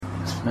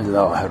بسم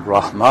الله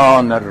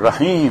الرحمن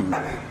الرحیم.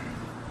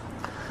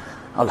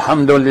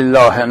 الحمد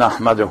لله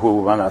نحمده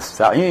و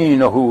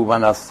نستعینه و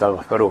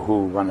نستغفره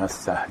و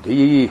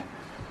نستهدیه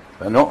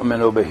و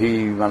نؤمن به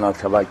و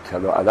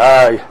نتوکل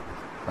علیه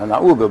و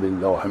نعوذ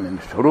بالله من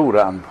شرور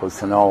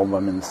انفسنا و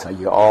من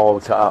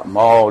سیئات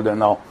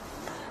اعمالنا.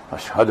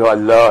 اشهد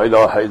ان لا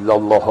اله الا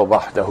الله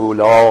وحده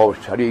لا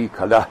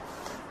شریک له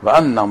و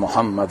ان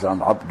محمدا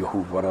عبده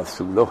و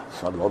رسوله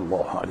صلی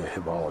الله علیه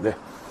و آله.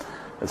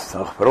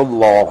 استغفر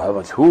الله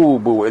و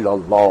توبوا الی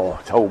الله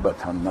توبة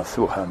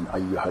نصوحا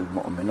ایها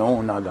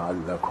المؤمنون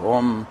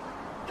لعلکم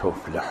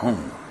تفلحون.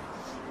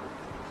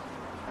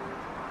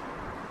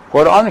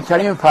 قرآن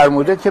کریم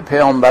فرموده که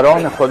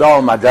پیامبران خدا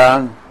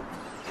آمدن،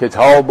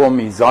 کتاب و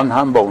میزان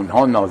هم با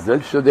اونها نازل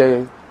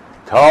شده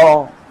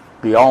تا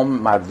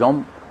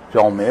مردم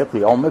جامعه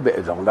قیام به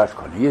عدالت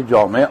کنه، یه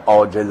جامعه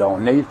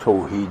عادلانه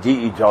توحیدی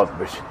ایجاد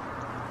بشه.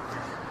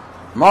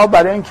 ما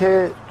برای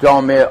اینکه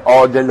جامعه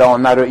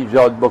عادلانه رو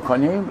ایجاد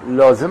بکنیم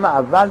لازم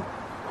اول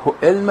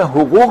علم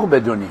حقوق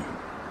بدونیم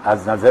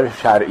از نظر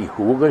شرعی،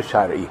 حقوق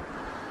شرعی،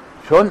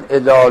 چون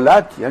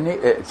عدالت یعنی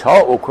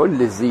اعطاء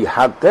کل ذی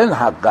حق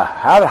حقه،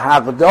 هر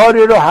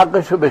حقداری رو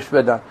حقش رو بهش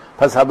بدن.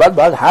 پس اول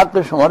باید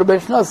حق شما رو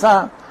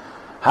بشناسم،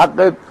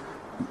 حق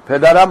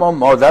پدرم و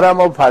مادرم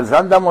و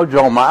فرزندم و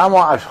جامعه‌ام و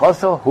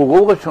اشخاص و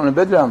حقوقشون رو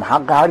بدونم،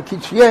 حق هر کی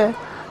چیه،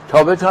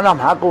 تا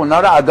بتونم حق اونا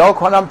رو ادا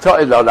کنم تا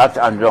عدالت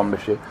انجام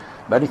بشه.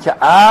 برای که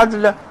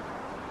عدل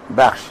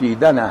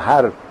بخشیدن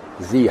هر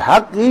ذی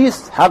حقی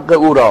است حق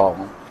او را.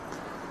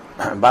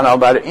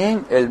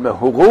 بنابراین علم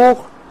حقوق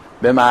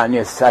به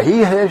معنی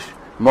صحیحش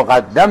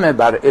مقدم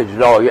بر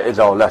اجرای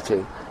عدالته.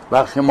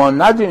 وقتی ما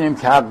ندونیم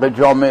که حق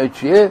جامعه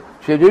چیه،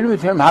 چجوری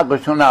میتونیم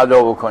حقشون رو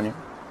ادا بکنیم؟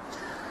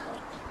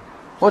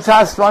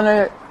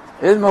 متاسفانه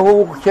علم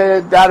حقوق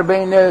که در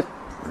بین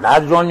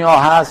دنیا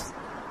هست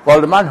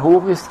غالبا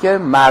حقوقی است که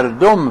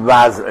مردم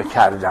وضع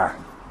کردن،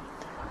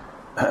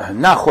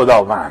 نه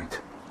خداوند.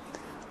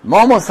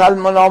 ما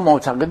مسلمانان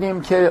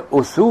معتقدیم که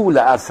اصول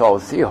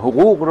اساسی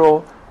حقوق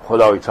رو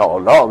خدای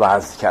تعالی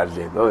وضع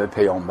کرده و به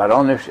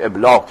پیامبرانش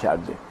ابلاغ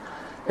کرده،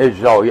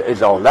 اجرای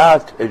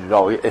عدالت،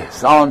 اجرای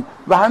احسان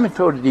و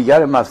همینطور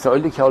دیگر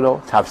مسائلی که حالا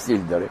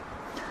تفصیل داره.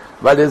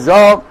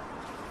 ولذا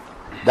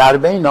در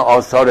بین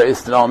آثار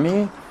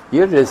اسلامی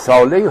یه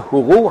رساله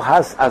حقوق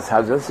هست از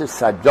حضرت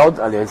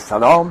سجاد علیه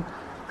السلام،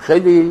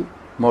 خیلی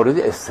مورد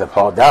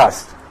استفاده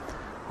است.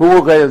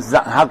 حقوق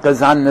حق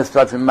زن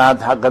نسبت به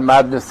مرد، حق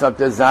مرد نسبت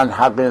به زن،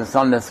 حق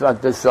انسان نسبت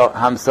به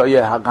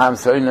همسایه، حق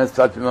همسایه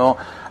نسبت به ما،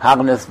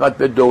 حق نسبت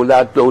به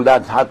دولت،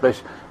 دولت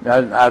حقش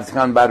عرض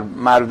کن بر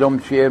مردم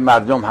چیه،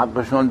 مردم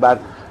حقشون بر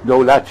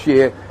دولت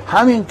چیه.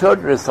 همینطور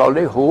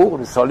رساله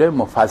حقوق رساله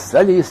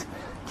مفصلی است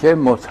که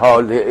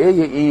مطالعه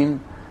این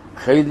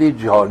خیلی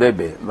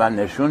جالبه و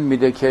نشون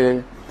میده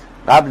که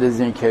قبل از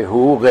اینکه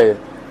حقوق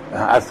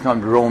اصلا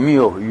رومی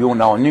و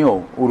یونانی و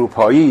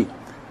اروپایی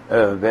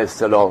به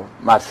اصطلاح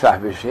مطرح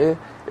بشه،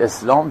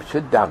 اسلام چه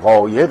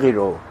دقایقی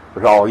رو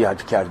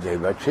رعایت کرده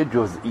و چه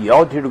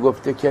جزئیاتی رو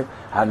گفته که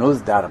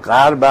هنوز در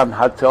غرب هم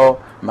حتی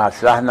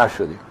مطرح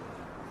نشده.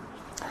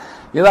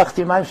 یه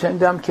وقتی من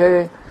شنیدم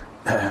که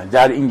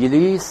در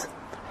انگلیس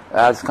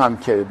از کم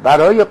که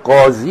برای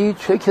قاضی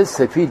چک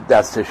سفید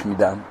دستش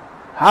میدن،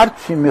 هر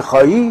چی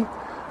میخوایی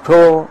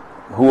تو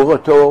حقوق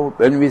تو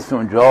بنویس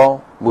اونجا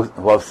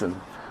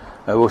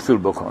وصول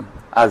بکن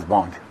از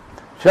بانک.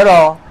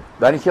 چرا؟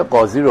 برای که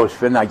قاضی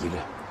رشوه نگیره،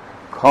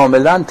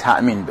 کاملا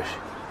تأمین بشه.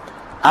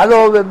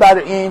 علاوه بر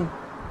این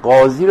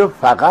قاضی رو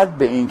فقط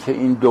به این که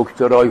این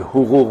دکترای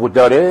حقوق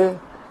داره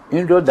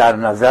این رو در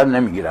نظر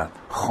نمیگیرن،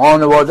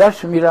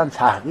 خانوادهش میرن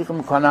تحقیق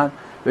میکنن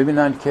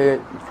ببینن که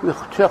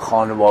چه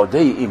خانواده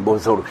این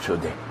بزرگ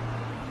شده.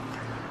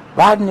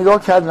 بعد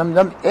نگاه کردم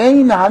دیدم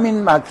این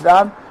همین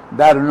مطلب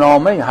در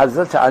نامه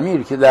حضرت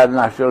امیر که در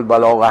نهج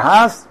البلاغه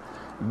هست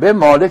به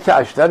مالک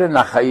اشتر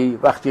نخعی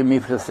وقتی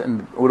میفرسته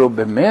او رو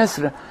به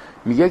مصر،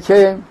 میگه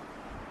که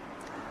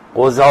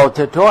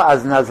قضات تو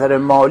از نظر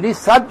مالی 100%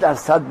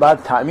 باید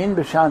تأمین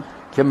بشن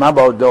که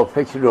مبادا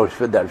فکر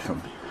رشوه درشون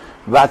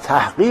و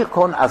تحقیق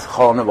کن از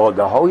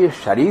خانواده های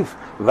شریف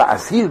و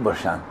اصیل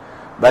باشن.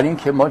 برای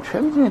اینکه ما چه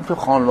میدونیم تو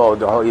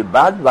خانواده های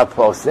بد و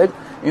فاسد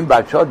این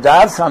بچه ها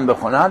درس هم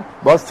بخونن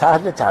باز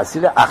تحت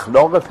تاثیر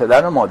اخلاق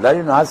پدر و مادر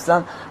اینا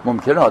هستن،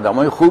 ممکنه آدم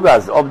های خوب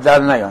از آب در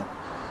نیان.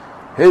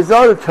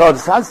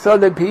 1400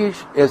 سال پیش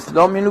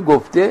اسلام اینو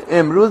گفته،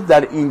 امروز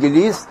در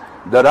انگلیس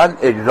دارن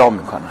اجرا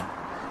میکنن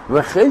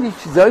و خیلی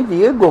چیزای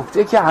دیگه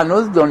گفته که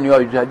هنوز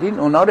دنیای جدید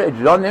اونا رو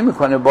اجرا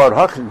نمیکنه.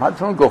 بارها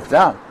خدمتتون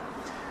گفتم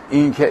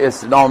این که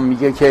اسلام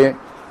میگه که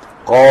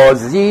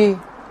قاضی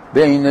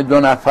بین دو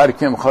نفر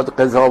که میخواد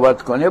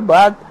قضاوت کنه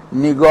باید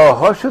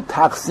نگاهاشو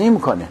تقسیم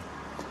کنه،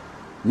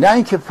 نه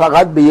اینکه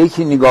فقط به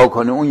یکی نگاه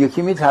کنه. اون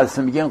یکی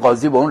میترسه میگه این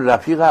قاضی با اون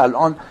رفیق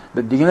الان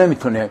دیگه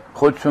نمیتونه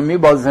خودشو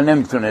میبازه،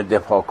 نمیتونه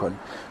دفاع کنه.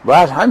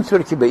 باید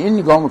همینطور که به این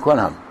نگاه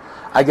میکنم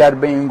اگر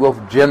به این گفت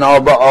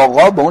جناب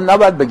آقا، به اون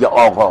نباید بگه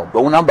آقا، به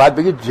اونم باید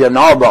بگه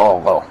جناب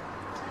آقا،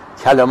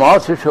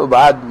 کلماتشو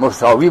باید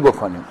مساوی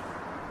بکنیم.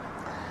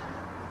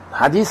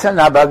 حدیث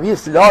نبوی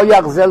است لا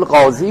یغزی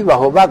القاضی و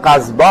هو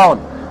غضبان.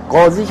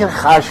 قاضی که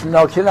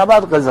خشمناکه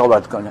نباید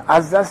قضاوت کنه.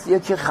 از دست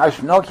یکی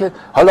خشمناکه،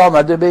 حالا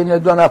آمده بین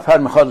دو نفر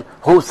میخواد،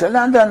 حوصله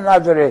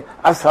نداره،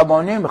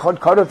 عصبانی میخواد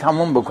کارو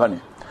تموم بکنه.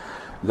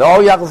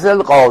 لا یغزی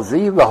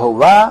القاضی و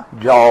هو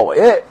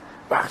جائع.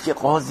 وقتی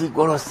قاضی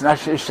گرسنه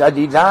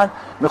شدیدن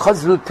میخواد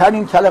زودتر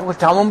این کلمه رو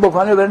تموم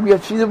بکنه، بریم یه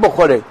چیزی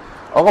بخوره.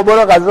 آقا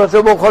برو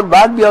غذاتو بخور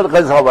بعد بیاد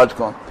قضاوت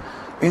کن.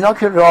 اینا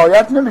که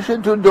رعایت نمیشه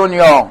تو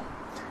دنیا.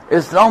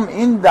 اسلام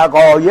این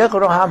دقایق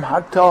رو هم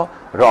حتی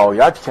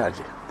رعایت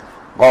کرده.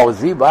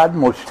 قاضی باید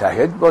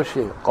مجتهد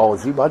باشه،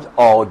 قاضی باید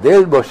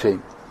عادل باشه.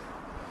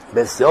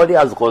 بسیاری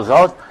از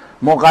قضات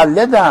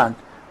مقلدند،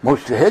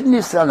 مجتهد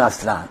نیستن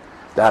اصلا،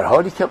 در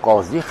حالی که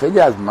قاضی خیلی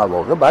از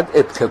مواقع باید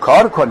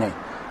ابتکار کنه.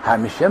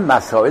 همیشه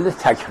مسائل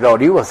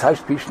تکراری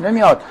واسش پیش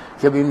نمیاد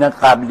که ببینه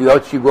قبلی‌ها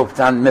چی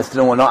گفتن مثل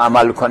اونا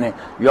عمل کنه،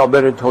 یا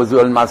بره توضیح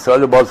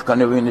المسائل باز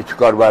کنه ببینه چی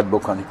کار باید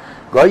بکنه.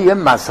 گاهی یه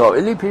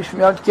مسائلی پیش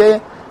میاد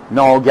که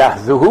ناگه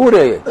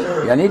ظهوره،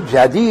 یعنی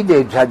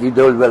جدید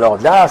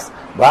الولاده است،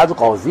 باید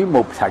قاضی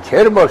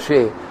مبتکر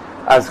باشه.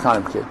 از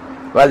کنم که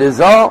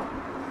ولذا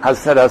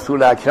حضرت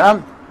رسول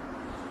اکرم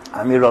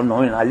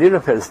امیرالمومنین علی رو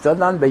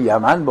فرستادن به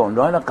یمن به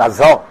عنوان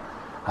قضا.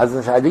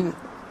 حضرت علی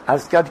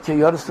عرض کرد که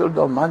یا رسول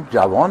الله من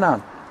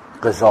جوانم،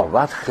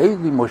 قضاوت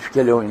خیلی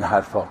مشکله و این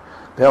حرفا.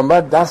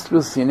 پیامبر دست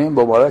رو سینه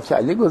مبارک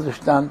علی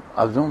گذاشتن،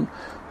 از اون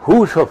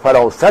هوش و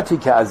فراستی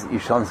که از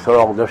ایشان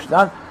سراغ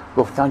داشتن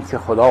گفتن که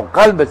خدا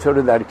قلب تو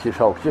رو در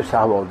کشاکش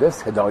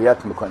حوادث هدایت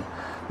میکنه.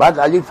 بعد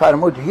علی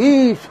فرمود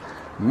هیچ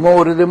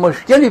مورد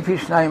مشکلی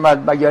پیش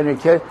نیامد مگر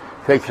اینکه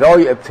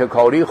فکرهای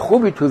ابتکاری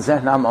خوبی تو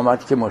ذهنم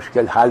آمد که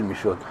مشکل حل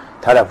میشد،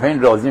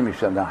 طرفین راضی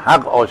میشدن،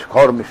 حق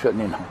آشکار میشد.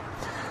 اینها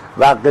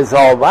و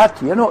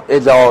قضاوت یه نوع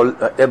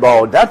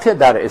عبادت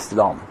در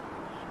اسلام.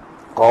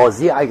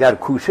 قاضی اگر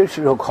کوشش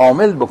رو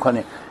کامل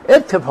بکنه،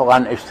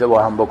 اتفاقا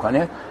اشتباه هم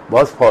بکنه،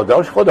 باز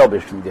پاداش خدا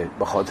بهش میده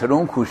به خاطر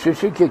اون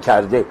کوششی که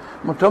کرده.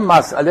 منتها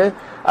مسئله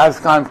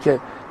از کنم که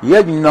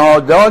یک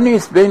نادانی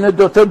است بین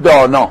دوتا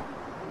دانا،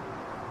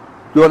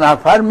 دو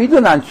نفر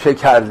میدونن چه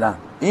کردن،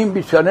 این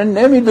بیچاره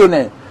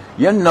نمیدونه.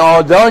 یه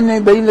نادانی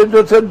بین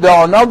دوتا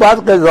دانا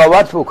باید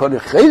قضاوت بکنه،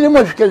 خیلی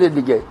مشکل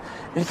دیگه.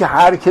 این که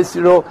هر کسی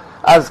رو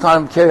از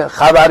کنم که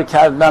خبر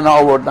کردن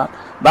آوردن.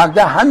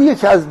 بنده هم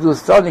یکی از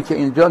دوستانی که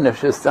اینجا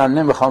نشستن،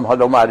 نمیخوام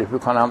حالا معرفی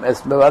کنم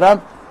اسم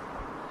ببرم،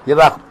 یه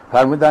وقت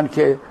فرمودن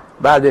که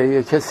بعد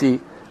یه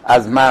کسی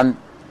از من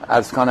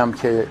از کنم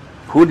که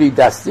پولی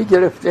دستی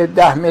گرفته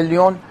 10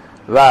 میلیون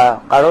و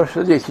قرار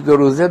شد یکی دو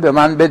روزه به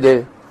من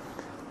بده.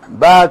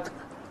 بعد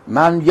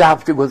من یه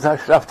هفته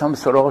گذشت رفتم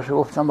سراغش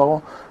گفتم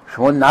آقا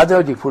شما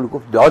ندادی پول؟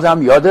 گفت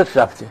دادم یادت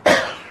رفته.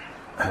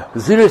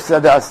 زیرش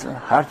زده اصلا.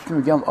 هرچی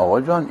میگم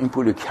آقا جان این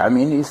پول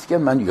کمی نیست که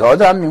من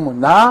یادم میمون.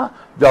 نه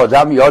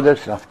دادم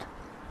یادش رفته.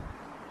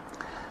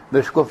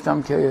 بهش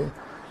گفتم که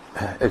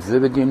اجازه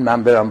بدین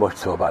من برم باش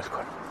صحبت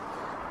کنم.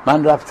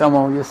 من رفتم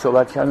و یه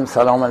صحبت کردم.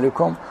 سلام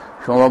علیکم،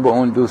 شما با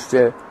اون دوست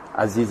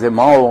عزیز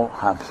ما و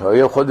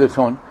همسایه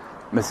خودتون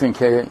مثل این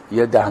که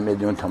یه 10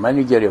 میلیون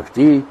تومانی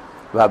گرفتی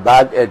و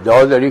بعد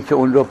ادعا داری که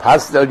اون رو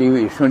پس دادی و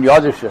ایشون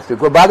یادش رفته.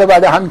 گفت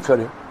بعد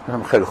همینطوره.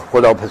 خیلی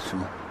خدا پس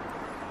شما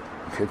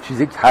که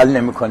چیزی حل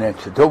نمیکنه.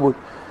 چطور بود؟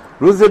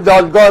 روز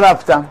دادگاه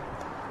رفتم،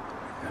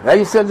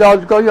 رئیس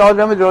دادگاه یه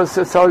آدم درست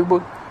حسابی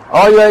بود.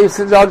 آقای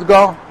رئیس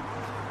دادگاه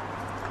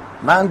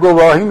من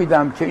گواهی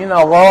میدم که این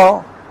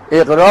آقا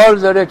اقرار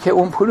داره که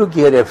اون پولو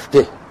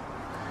گرفته،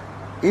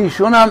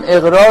 ایشون هم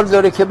اقرار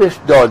داره که بهش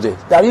داده،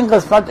 در این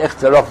قسمت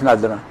اختلاف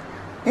ندارن.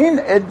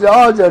 این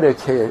ادعا داره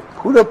که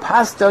پولو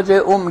پس داده،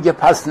 اون میگه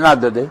پس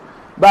نداده.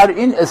 بر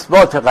این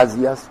اثبات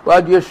قضیه است.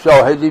 باید یه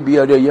شاهدی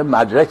بیاره، یه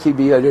مدرکی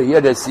بیاره، یه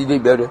رسیدی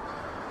بیاره.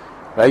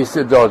 رئیس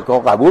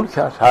دادگاه قبول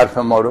کرد، حرف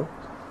ما رو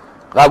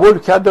قبول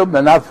کرد و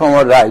به نفع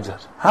ما رأی داد.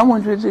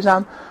 همونجوری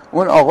دیدم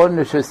اون آقا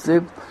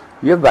نشسته،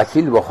 یه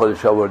وکیل با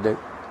خودش آورده،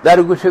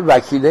 در گوش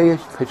وکیله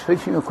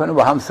پچ‌پچی میکنه،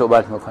 با هم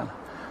صحبت میکنه.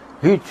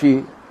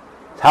 هیچی.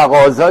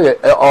 تقاضای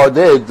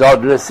اعاده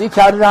دادرسی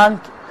کردن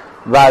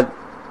و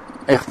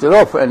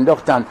اختلاف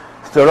انداختن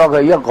سراغ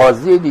یه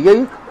قاضی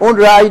دیگه. اون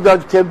رأی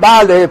داد که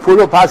بله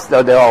پولو پس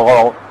داده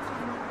آقا،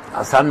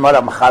 اصلا ما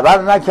رو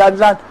خبر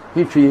نکردن.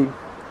 هیچی.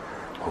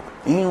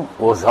 این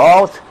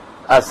قضات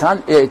اصلا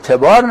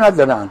اعتبار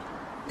ندارن،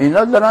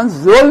 اینا دارن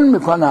ظلم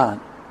میکنن.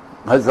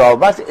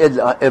 قضاوت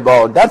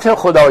عبادت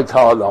خدای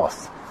تعالی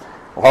است.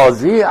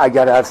 قاضی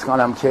اگر عرض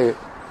کنم که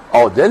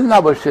عادل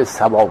نباشه،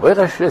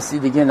 سوابقش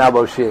رسیدگی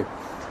نباشه،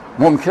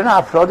 ممکنه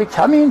افراد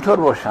کمی اینطور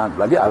باشن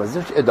ولی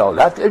عوضش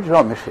عدالت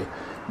اجرا میشه.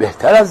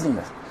 بهتر از این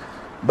است.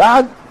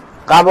 بعد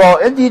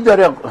قواعدی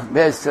داره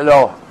به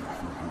اصطلاح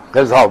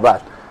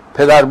قضاوت.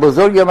 پدر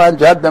بزرگ من،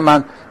 جد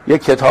من،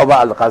 یک کتاب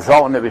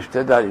القضاء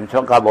نوشته، در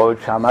اینجا قواعد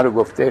همه رو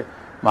گفته.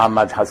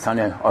 محمد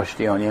حسن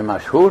آشتیانی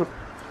مشهور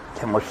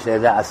که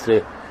مجتهد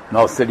عصر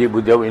ناصری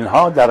بوده و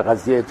اینها، در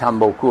قضیه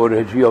تنباکو و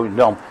رژی و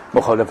اینا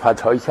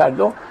مخالفت هایی کرد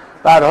و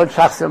به هر حال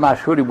شخص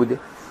مشهوری بوده.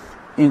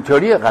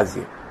 اینطوری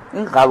قضیه.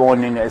 این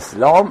قوانین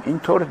اسلام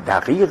اینطور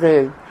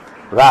دقیقه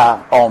و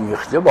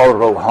آمیخته با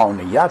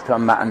روحانیت و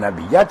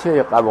معنویت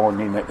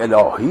قوانین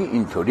الهی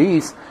اینطوری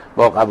است،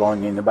 با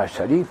قوانین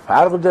بشری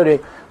فرق داره.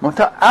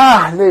 منتها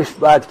اهلش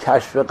باید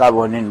کشف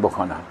قوانین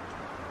بکنن.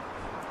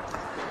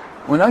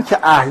 اونا که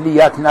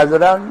اهلیت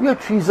ندارن یه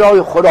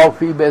چیزای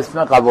خرافی به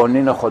اسم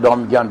قوانین خدا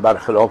میگن،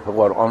 برخلاف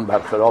قرآن،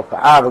 برخلاف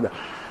عقل.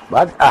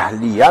 باید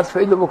اهلیت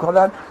پیدا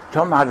بکنن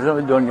تا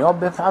مردم دنیا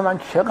بفهمن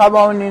چه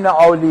قوانین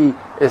عالی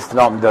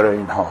اسلام داره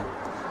اینها.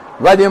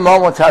 ولی ما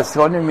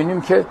متاسفانه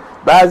می‌بینیم که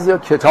بعضی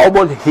کتاب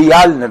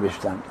الحیل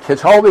نوشتن،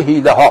 کتاب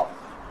حیله ها.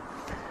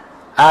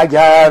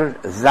 اگر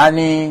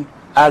زنی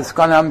از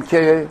کنم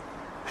که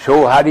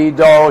شوهری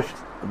داشت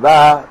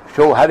و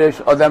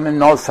شوهرش آدم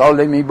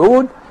ناسالمی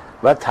بود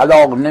و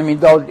طلاق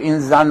نمیداد این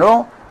زن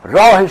رو،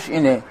 راهش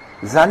اینه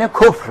زن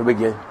کفر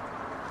بگه.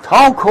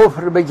 تا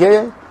کفر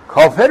بگه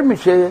کافر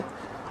میشه،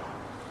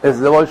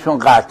 ازدواجشون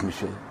قطع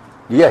میشه،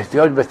 دیگه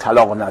احتیاج به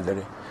طلاق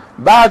نداره.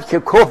 بعد که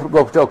کفر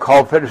گفت و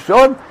کافر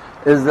شد،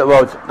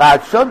 ازدواج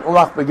قطع شد، اون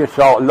وقت بگه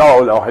لا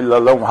اله الا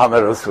الله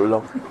محمد رسول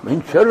الله.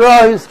 این چه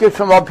راهی است که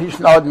شما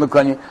پیشنهاد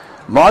میکنی؟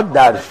 ما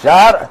در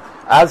شرع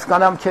از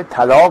کنم که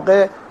طلاق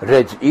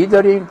رجعی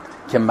داریم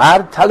که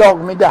مرد طلاق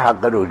میده،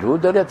 حق رجوع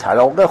داره.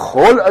 طلاق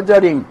خلع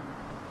داریم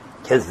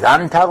که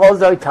زن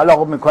تقاضای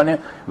طلاق میکنه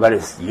و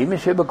رسیدگی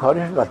میشه به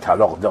کارش و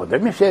طلاق داده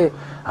میشه.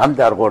 هم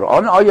در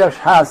قرآن آیش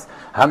هست،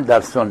 هم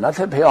در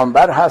سنت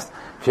پیامبر هست.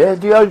 چه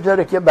احتیاج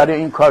داره که برای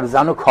این کار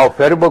زن رو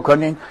کافر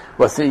بکنین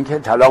واسه اینکه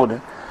طلاق ده؟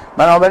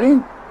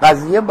 بنابراین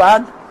قضیه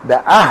باید به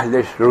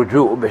اهلش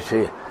رجوع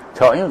بشه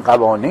تا این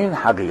قوانین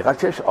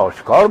حقیقتش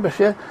آشکار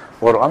بشه.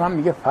 قرآن هم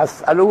میگه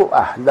فاسألوا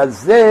اهل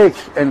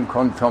الذکر ان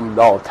کنتم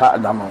لا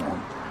تعلمون.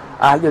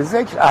 اهل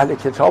ذکر، اهل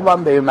کتاب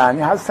هم به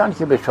معنی هستن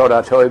که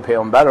بشارت‌های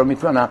پیامبر رو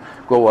میتونن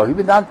گواهی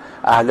بدن.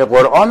 اهل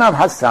قرآن هم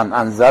هستن،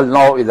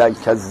 انزلنا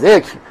الیک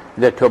الذکر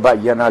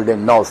لتبین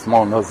للناس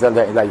ما نزل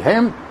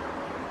الیهم.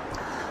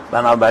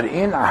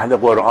 بنابراین اهل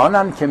قرآن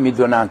هم که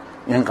میدونن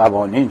این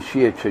قوانین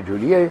چیه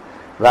چجوریه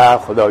و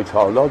خدای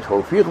تعالی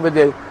توفیق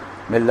بده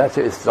ملت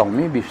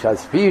اسلامی بیش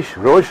از پیش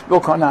رشد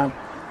بکنن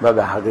و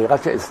به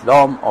حقیقت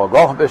اسلام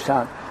آگاه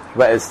بشن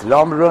و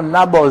اسلام رو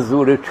نه با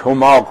زور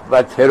چماق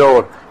و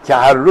ترور که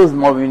هر روز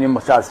ما ببینیم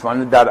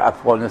متاسفانه در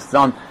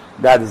افغانستان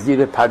در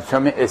زیر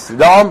پرچم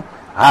اسلام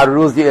هر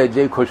روز یه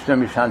عده کشته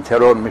میشن،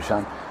 ترور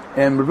میشن.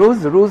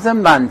 امروز روز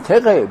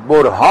منطق،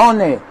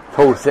 برهان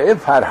توسعه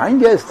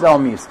فرهنگ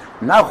اسلامی است،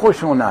 نه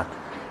خشونت.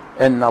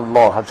 ان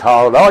الله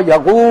تعالی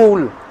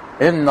یقول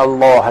ان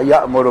الله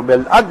یأمر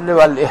بالعدل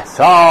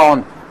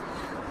والاحسان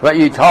و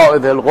ایتاء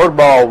ذی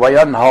القربى و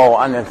ینهی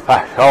عن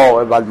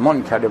الفحشاء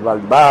والمنکر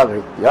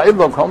والبغی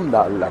یعظکم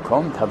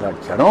لعلکم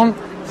تذکرون.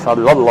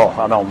 صلی الله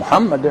علی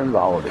محمد و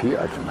آله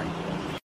اجمعین.